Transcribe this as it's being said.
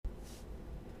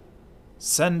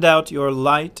Send out your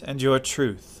light and your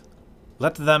truth.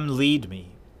 Let them lead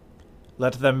me.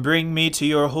 Let them bring me to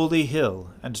your holy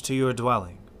hill and to your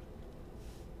dwelling.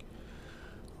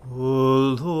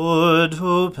 O Lord,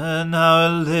 open our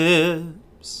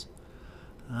lips,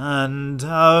 and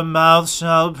our mouth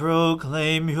shall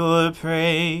proclaim your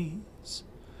praise.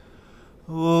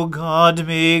 O God,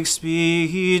 make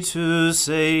speed to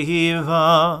save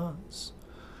us.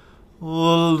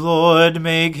 O Lord,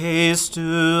 make haste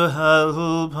to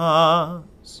help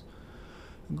us.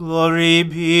 Glory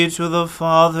be to the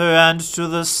Father, and to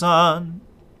the Son,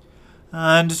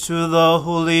 and to the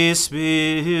Holy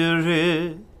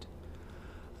Spirit,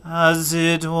 as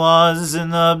it was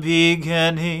in the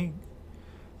beginning,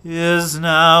 is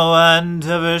now, and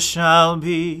ever shall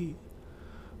be,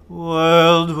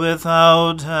 world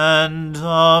without end.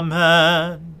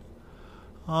 Amen.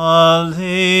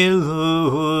 Alleluia.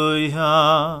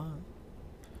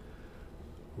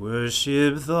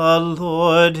 Worship the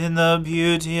Lord in the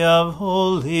beauty of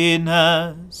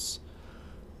holiness.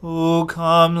 O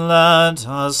come, let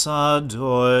us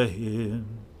adore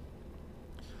him.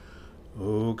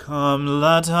 O come,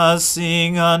 let us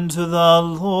sing unto the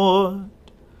Lord.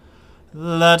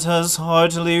 Let us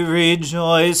heartily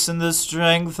rejoice in the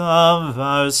strength of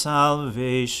our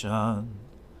salvation.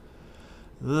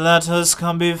 Let us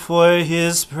come before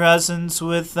his presence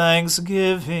with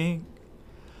thanksgiving,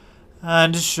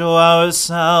 and show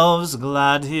ourselves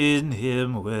glad in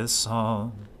him with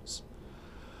songs.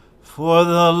 For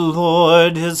the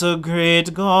Lord is a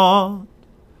great God,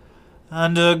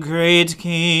 and a great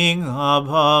King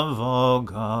above all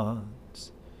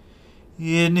gods.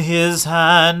 In his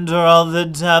hand are all the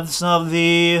depths of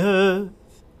the earth,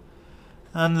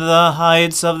 and the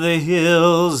heights of the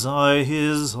hills are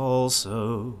his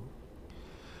also.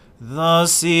 The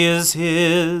sea is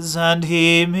his, and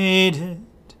he made it,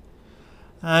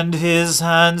 and his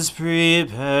hands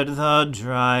prepared the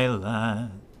dry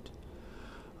land.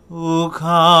 O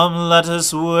come, let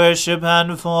us worship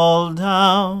and fall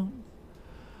down,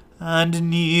 and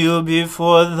kneel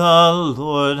before the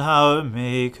Lord our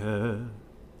Maker.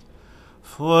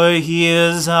 For he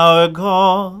is our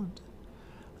God,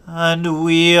 and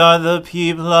we are the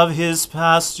people of his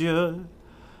pasture,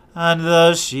 and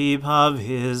the sheep of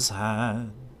his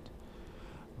hand.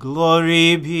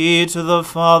 Glory be to the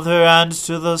Father, and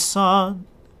to the Son,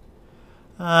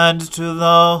 and to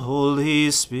the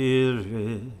Holy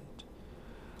Spirit,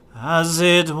 as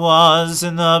it was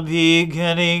in the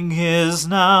beginning, is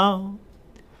now,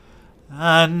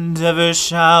 and ever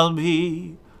shall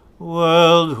be,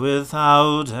 world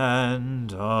without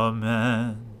end.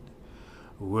 Amen.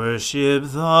 Worship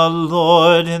the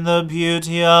Lord in the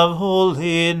beauty of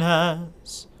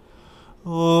holiness.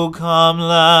 O come,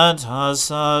 let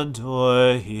us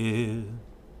adore him.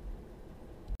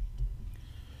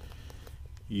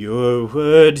 Your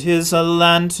word is a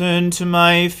lantern to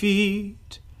my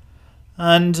feet,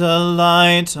 and a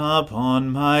light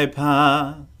upon my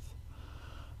path.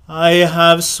 I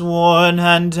have sworn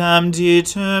and am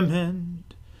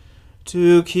determined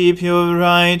to keep your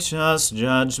righteous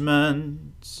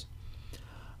judgments.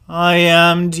 I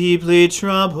am deeply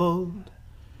troubled.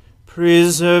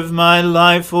 Preserve my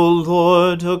life, O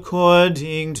Lord,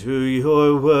 according to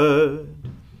your word.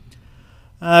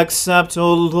 Accept,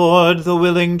 O Lord, the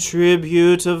willing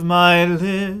tribute of my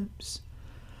lips,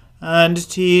 and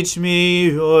teach me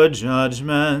your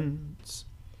judgments.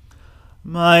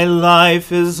 My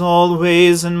life is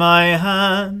always in my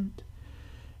hand,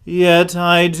 yet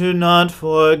I do not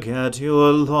forget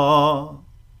your law.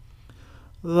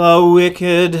 The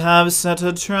wicked have set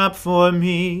a trap for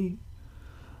me,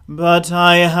 but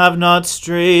I have not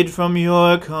strayed from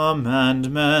your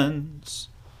commandments.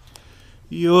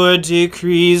 Your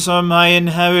decrees are my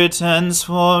inheritance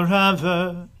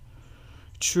forever.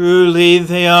 Truly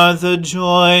they are the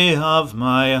joy of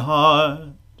my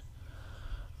heart.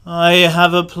 I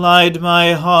have applied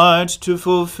my heart to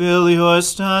fulfill your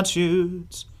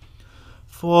statutes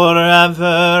forever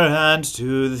and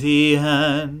to the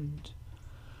end.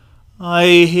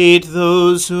 I hate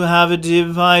those who have a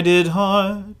divided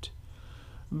heart,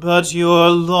 but your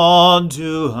law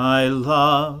do I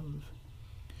love.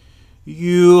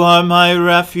 You are my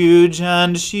refuge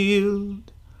and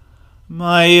shield.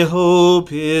 My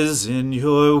hope is in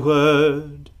your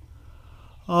word.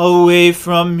 Away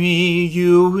from me,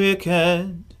 you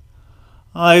wicked.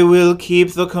 I will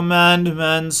keep the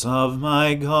commandments of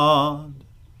my God.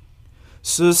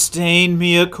 Sustain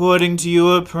me according to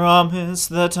your promise,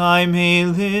 that I may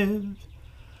live,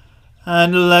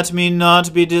 and let me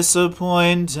not be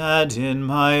disappointed in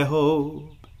my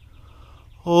hope.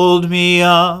 Hold me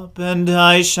up, and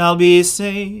I shall be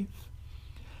safe.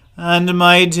 and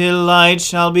my delight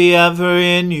shall be ever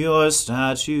in your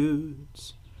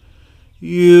statutes.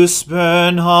 You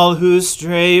spurn all who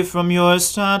stray from your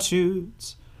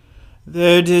statutes.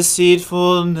 Their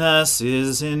deceitfulness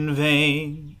is in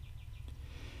vain.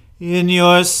 In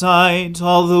your sight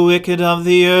all the wicked of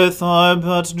the earth are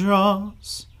but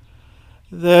dross.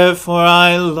 Therefore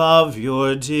I love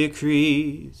your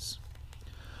decrees.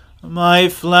 My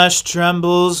flesh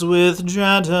trembles with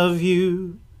dread of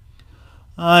you.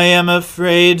 I am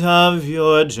afraid of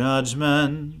your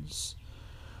judgments.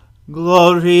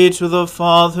 Glory to the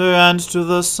Father, and to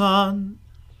the Son,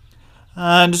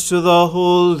 and to the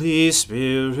Holy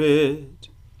Spirit,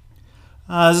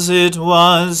 as it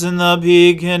was in the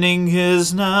beginning,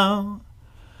 is now,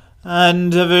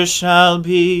 and ever shall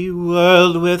be,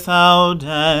 world without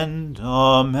end.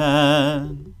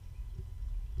 Amen.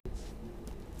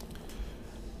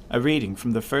 A reading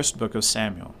from the first book of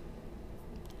Samuel.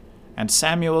 And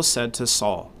Samuel said to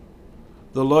Saul,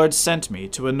 The Lord sent me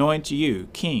to anoint you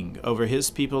king over his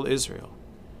people Israel.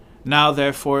 Now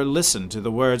therefore listen to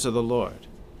the words of the Lord.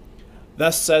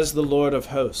 Thus says the Lord of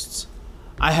hosts,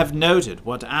 I have noted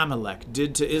what Amalek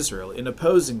did to Israel in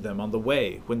opposing them on the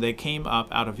way when they came up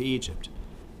out of Egypt.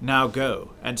 Now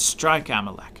go, and strike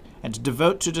Amalek, and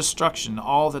devote to destruction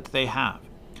all that they have.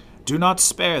 Do not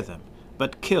spare them,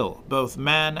 but kill both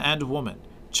man and woman,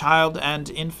 child and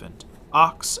infant,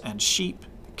 ox and sheep,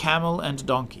 camel and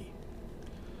donkey.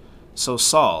 So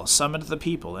Saul summoned the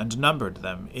people and numbered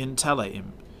them in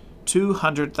Telaim,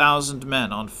 200,000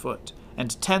 men on foot,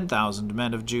 and 10,000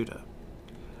 men of Judah.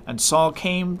 And Saul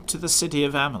came to the city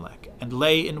of Amalek, and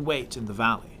lay in wait in the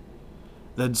valley.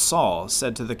 Then Saul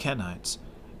said to the Kenites,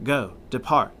 Go,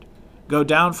 depart, go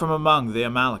down from among the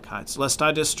Amalekites, lest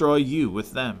I destroy you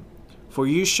with them. For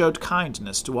you showed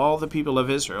kindness to all the people of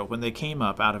Israel when they came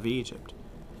up out of Egypt.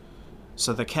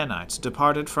 So the Kenites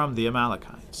departed from the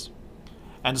Amalekites.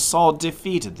 And Saul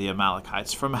defeated the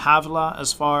Amalekites from Havilah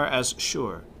as far as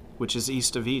Shur, which is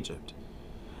east of Egypt.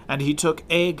 And he took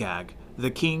Agag,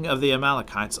 the king of the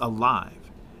Amalekites,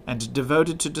 alive, and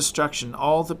devoted to destruction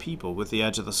all the people with the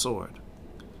edge of the sword.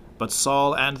 But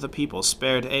Saul and the people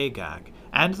spared Agag,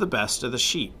 and the best of the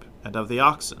sheep, and of the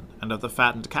oxen, and of the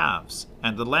fattened calves,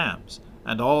 and the lambs,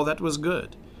 and all that was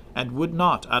good, and would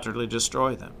not utterly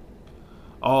destroy them.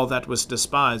 All that was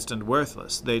despised and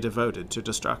worthless they devoted to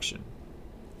destruction.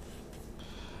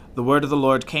 The word of the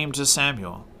Lord came to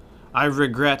Samuel. I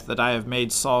regret that I have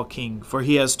made Saul king, for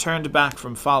he has turned back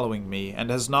from following me, and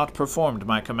has not performed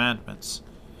my commandments.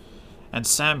 And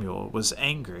Samuel was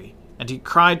angry, and he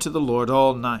cried to the Lord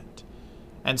all night.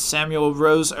 And Samuel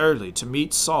rose early to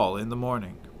meet Saul in the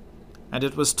morning. And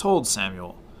it was told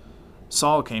Samuel,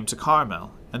 Saul came to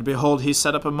Carmel, and behold, he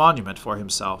set up a monument for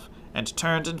himself, and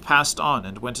turned and passed on,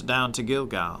 and went down to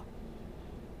Gilgal.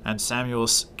 And Samuel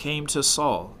came to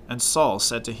Saul, and Saul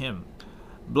said to him,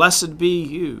 Blessed be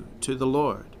you to the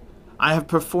Lord. I have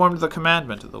performed the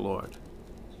commandment of the Lord.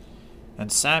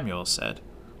 And Samuel said,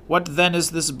 What then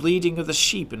is this bleating of the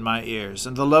sheep in my ears,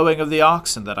 and the lowing of the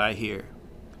oxen that I hear?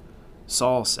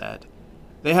 Saul said,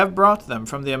 They have brought them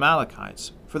from the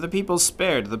Amalekites, for the people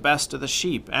spared the best of the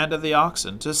sheep and of the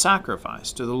oxen to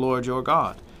sacrifice to the Lord your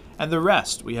God, and the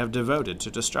rest we have devoted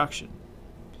to destruction.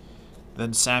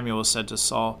 Then Samuel said to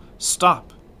Saul,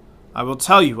 Stop, I will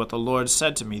tell you what the Lord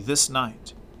said to me this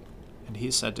night. And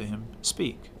he said to him,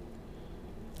 Speak.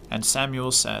 And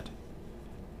Samuel said,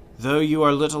 Though you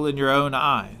are little in your own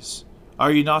eyes,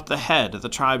 are you not the head of the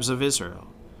tribes of Israel?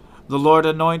 The Lord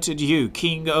anointed you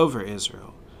king over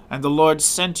Israel, and the Lord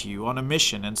sent you on a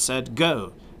mission and said,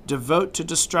 Go, devote to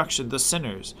destruction the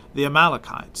sinners, the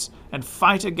Amalekites, and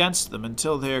fight against them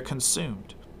until they are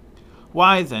consumed.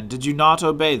 Why then did you not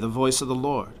obey the voice of the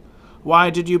Lord? Why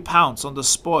did you pounce on the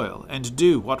spoil, and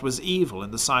do what was evil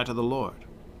in the sight of the Lord?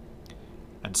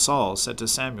 And Saul said to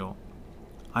Samuel,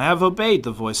 I have obeyed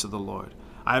the voice of the Lord.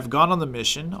 I have gone on the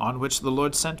mission on which the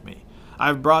Lord sent me. I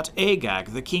have brought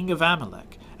Agag, the king of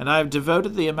Amalek, and I have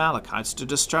devoted the Amalekites to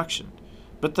destruction.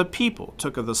 But the people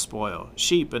took of the spoil,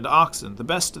 sheep and oxen, the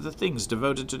best of the things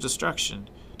devoted to destruction,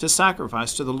 to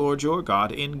sacrifice to the Lord your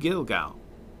God in Gilgal.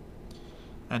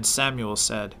 And Samuel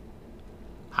said,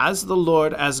 Has the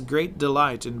Lord as great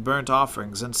delight in burnt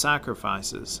offerings and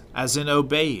sacrifices, as in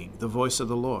obeying the voice of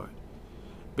the Lord?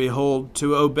 Behold,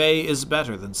 to obey is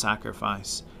better than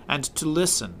sacrifice, and to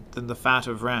listen than the fat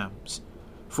of rams.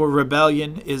 For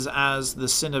rebellion is as the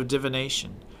sin of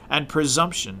divination, and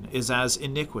presumption is as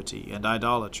iniquity and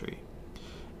idolatry.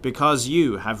 Because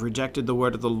you have rejected the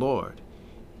word of the Lord,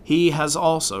 he has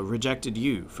also rejected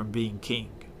you from being king.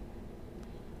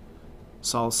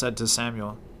 Saul said to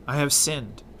Samuel, I have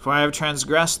sinned, For I have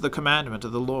transgressed the commandment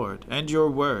of the Lord, and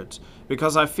your words,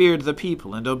 because I feared the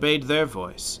people and obeyed their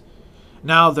voice.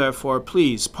 Now therefore,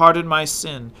 please pardon my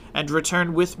sin, and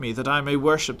return with me, that I may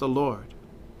worship the Lord.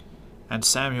 And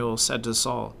Samuel said to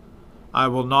Saul, I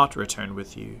will not return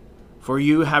with you, for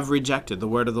you have rejected the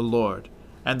word of the Lord,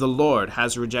 and the Lord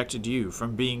has rejected you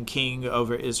from being king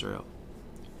over Israel.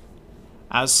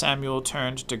 As Samuel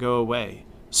turned to go away,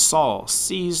 Saul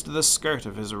seized the skirt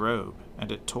of his robe,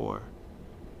 and it tore.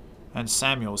 And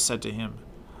Samuel said to him,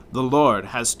 The Lord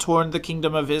has torn the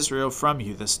kingdom of Israel from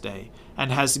you this day,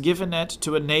 and has given it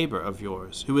to a neighbor of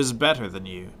yours, who is better than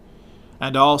you.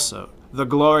 And also the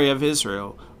glory of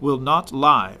Israel will not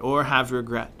lie or have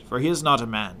regret, for he is not a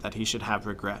man that he should have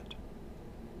regret.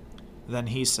 Then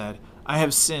he said, I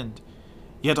have sinned.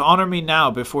 Yet honor me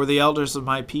now before the elders of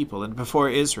my people and before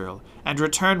Israel, and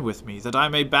return with me, that I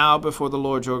may bow before the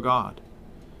Lord your God.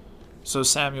 So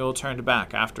Samuel turned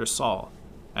back after Saul,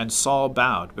 and Saul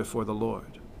bowed before the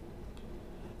Lord.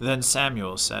 Then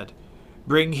Samuel said,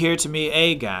 Bring here to me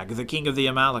Agag, the king of the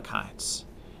Amalekites.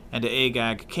 And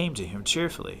Agag came to him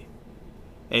cheerfully.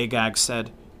 Agag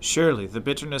said, Surely the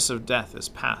bitterness of death is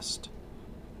past.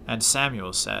 And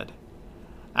Samuel said,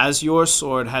 As your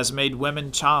sword has made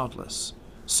women childless,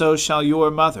 so shall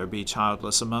your mother be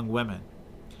childless among women.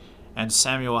 And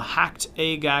Samuel hacked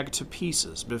Agag to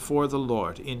pieces before the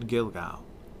Lord in Gilgal.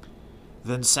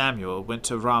 Then Samuel went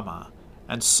to Ramah,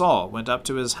 and Saul went up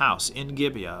to his house in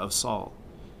Gibeah of Saul.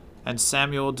 And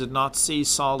Samuel did not see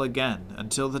Saul again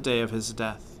until the day of his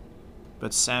death.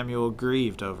 But Samuel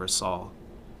grieved over Saul,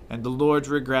 and the Lord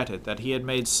regretted that he had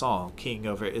made Saul king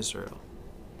over Israel.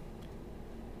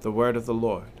 The word of the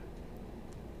Lord.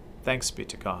 Thanks be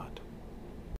to God.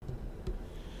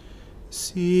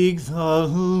 Seek the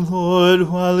Lord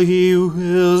while he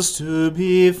wills to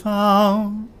be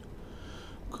found.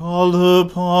 Call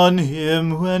upon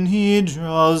him when he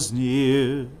draws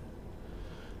near.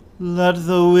 Let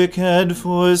the wicked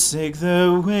forsake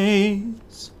their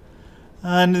ways,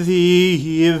 and the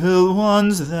evil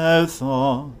ones their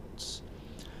thoughts.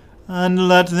 And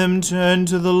let them turn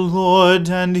to the Lord,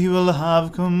 and he will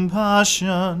have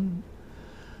compassion,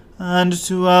 and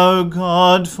to our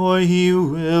God, for he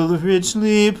will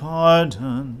richly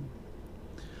pardon.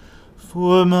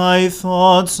 For my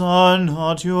thoughts are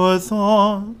not your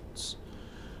thoughts,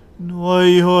 nor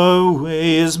your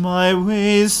ways my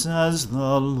ways, says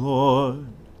the Lord.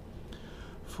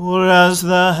 For as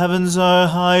the heavens are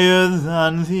higher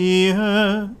than the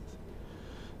earth,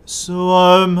 so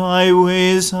are my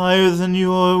ways higher than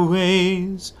your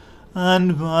ways,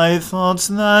 and my thoughts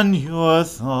than your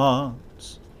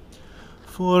thoughts.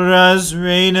 For as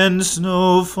rain and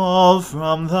snow fall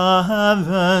from the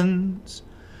heavens,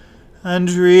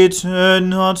 and return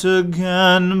not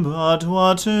again, but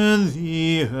water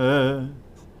the earth,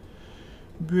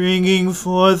 bringing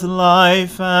forth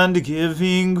life and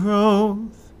giving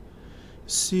growth,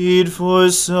 seed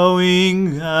for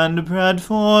sowing and bread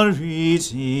for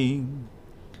eating,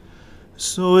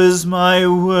 so is my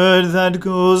word that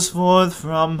goes forth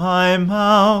from my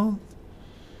mouth.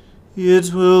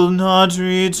 It will not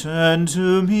return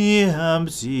to me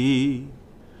empty,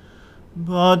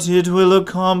 but it will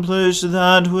accomplish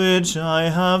that which I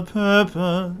have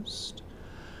purposed,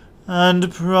 and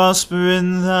prosper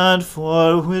in that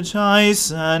for which I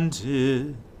sent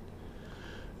it.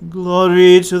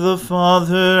 Glory to the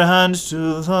Father, and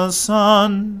to the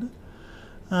Son,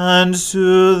 and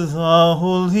to the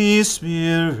Holy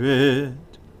Spirit,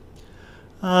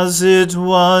 as it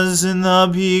was in the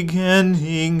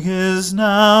beginning, is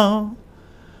now,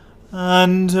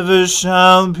 and ever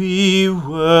shall be,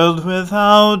 world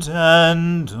without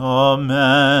end.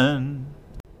 Amen.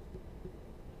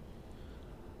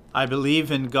 I believe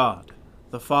in God,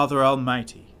 the Father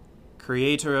Almighty,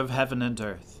 creator of heaven and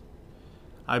earth.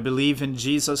 I believe in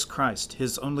Jesus Christ,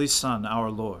 his only Son, our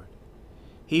Lord.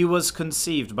 He was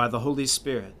conceived by the Holy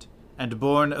Spirit, and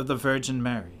born of the Virgin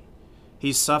Mary.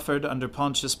 He suffered under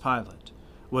Pontius Pilate,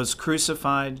 was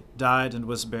crucified, died, and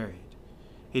was buried.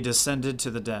 He descended to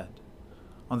the dead.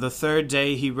 On the third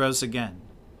day he rose again.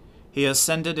 He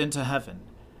ascended into heaven,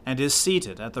 and is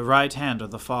seated at the right hand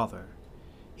of the Father.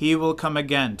 He will come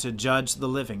again to judge the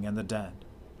living and the dead.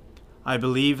 I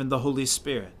believe in the Holy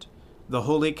Spirit, the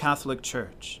Holy Catholic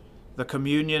Church, the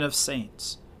communion of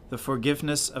saints, the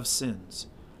forgiveness of sins,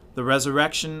 the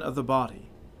resurrection of the body,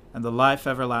 and the life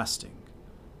everlasting.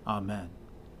 Amen.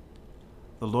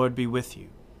 The Lord be with you.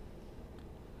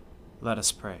 Let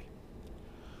us pray.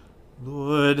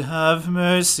 Lord, have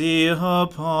mercy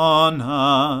upon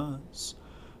us.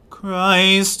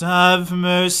 Christ, have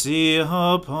mercy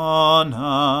upon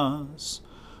us.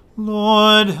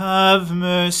 Lord, have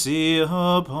mercy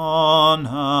upon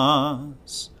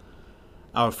us.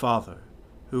 Our Father,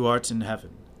 who art in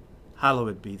heaven,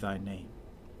 hallowed be thy name.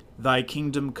 Thy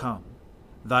kingdom come,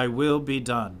 thy will be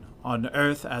done, on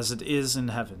earth as it is in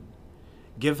heaven.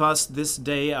 Give us this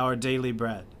day our daily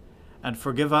bread, and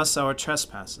forgive us our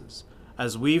trespasses,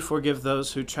 as we forgive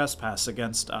those who trespass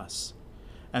against us.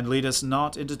 And lead us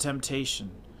not into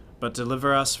temptation, but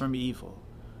deliver us from evil.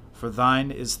 For thine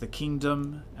is the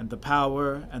kingdom, and the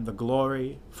power, and the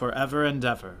glory, forever and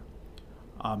ever.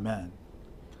 Amen.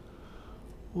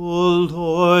 O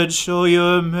Lord, show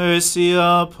your mercy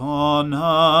upon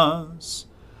us,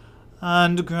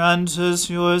 and grant us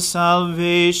your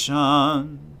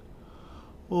salvation.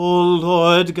 O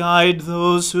Lord, guide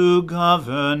those who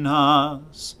govern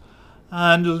us,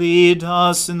 and lead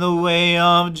us in the way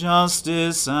of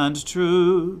justice and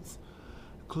truth.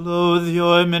 Clothe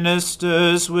your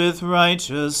ministers with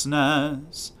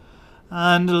righteousness,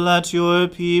 and let your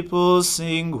people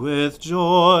sing with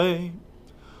joy.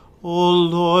 O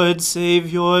Lord,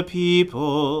 save your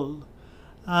people,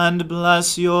 and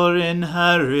bless your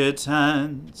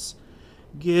inheritance.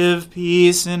 Give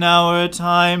peace in our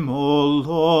time, O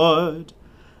Lord,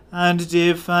 and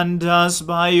defend us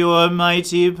by your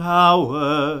mighty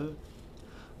power.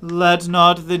 Let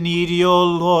not the needy, O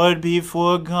Lord, be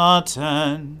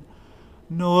forgotten,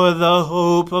 nor the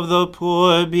hope of the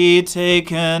poor be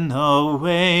taken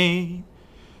away.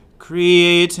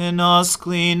 Create in us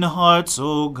clean hearts,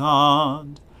 O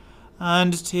God,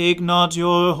 and take not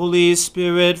your Holy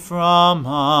Spirit from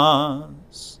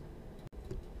us.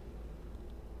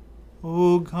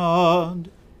 O God,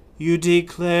 you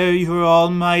declare your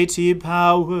almighty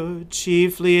power,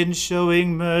 chiefly in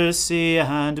showing mercy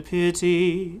and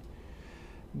pity.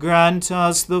 Grant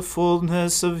us the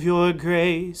fullness of your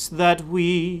grace, that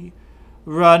we,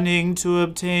 running to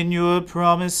obtain your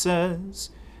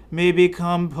promises, may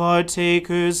become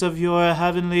partakers of your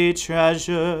heavenly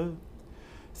treasure.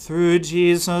 Through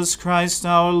Jesus Christ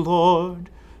our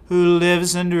Lord, who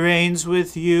lives and reigns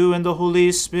with you and the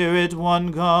Holy Spirit,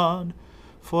 one God,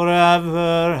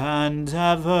 forever and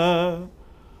ever.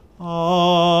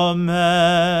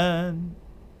 Amen.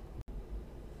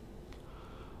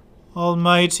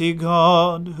 Almighty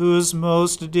God, whose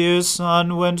most dear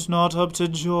Son went not up to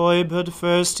joy, but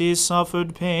first he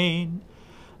suffered pain,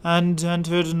 and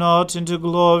entered not into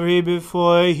glory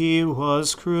before he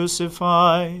was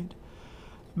crucified,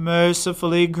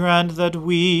 mercifully grant that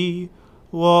we,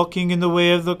 walking in the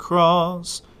way of the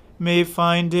cross, may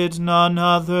find it none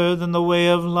other than the way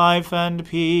of life and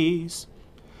peace.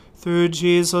 Through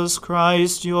Jesus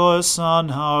Christ, your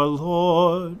Son, our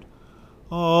Lord.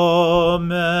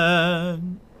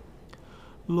 Amen.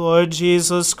 Lord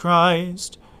Jesus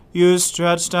Christ, you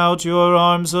stretched out your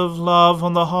arms of love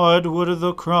on the hard wood of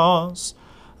the cross,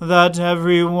 that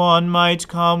every one might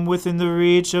come within the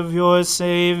reach of your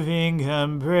saving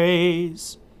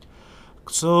embrace.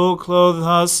 So clothe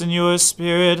us in your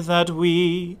Spirit, that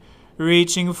we,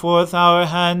 reaching forth our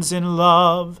hands in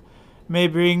love, may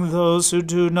bring those who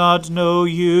do not know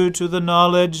you to the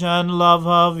knowledge and love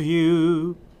of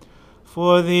you,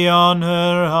 for the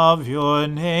honor of your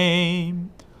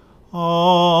name.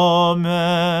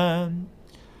 Amen.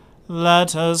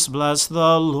 Let us bless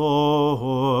the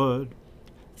Lord.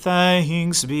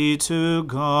 Thanks be to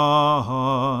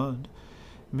God.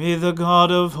 May the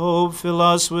God of hope fill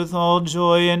us with all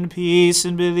joy and peace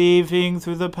in believing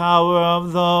through the power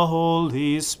of the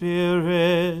Holy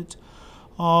Spirit.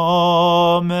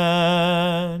 Amen.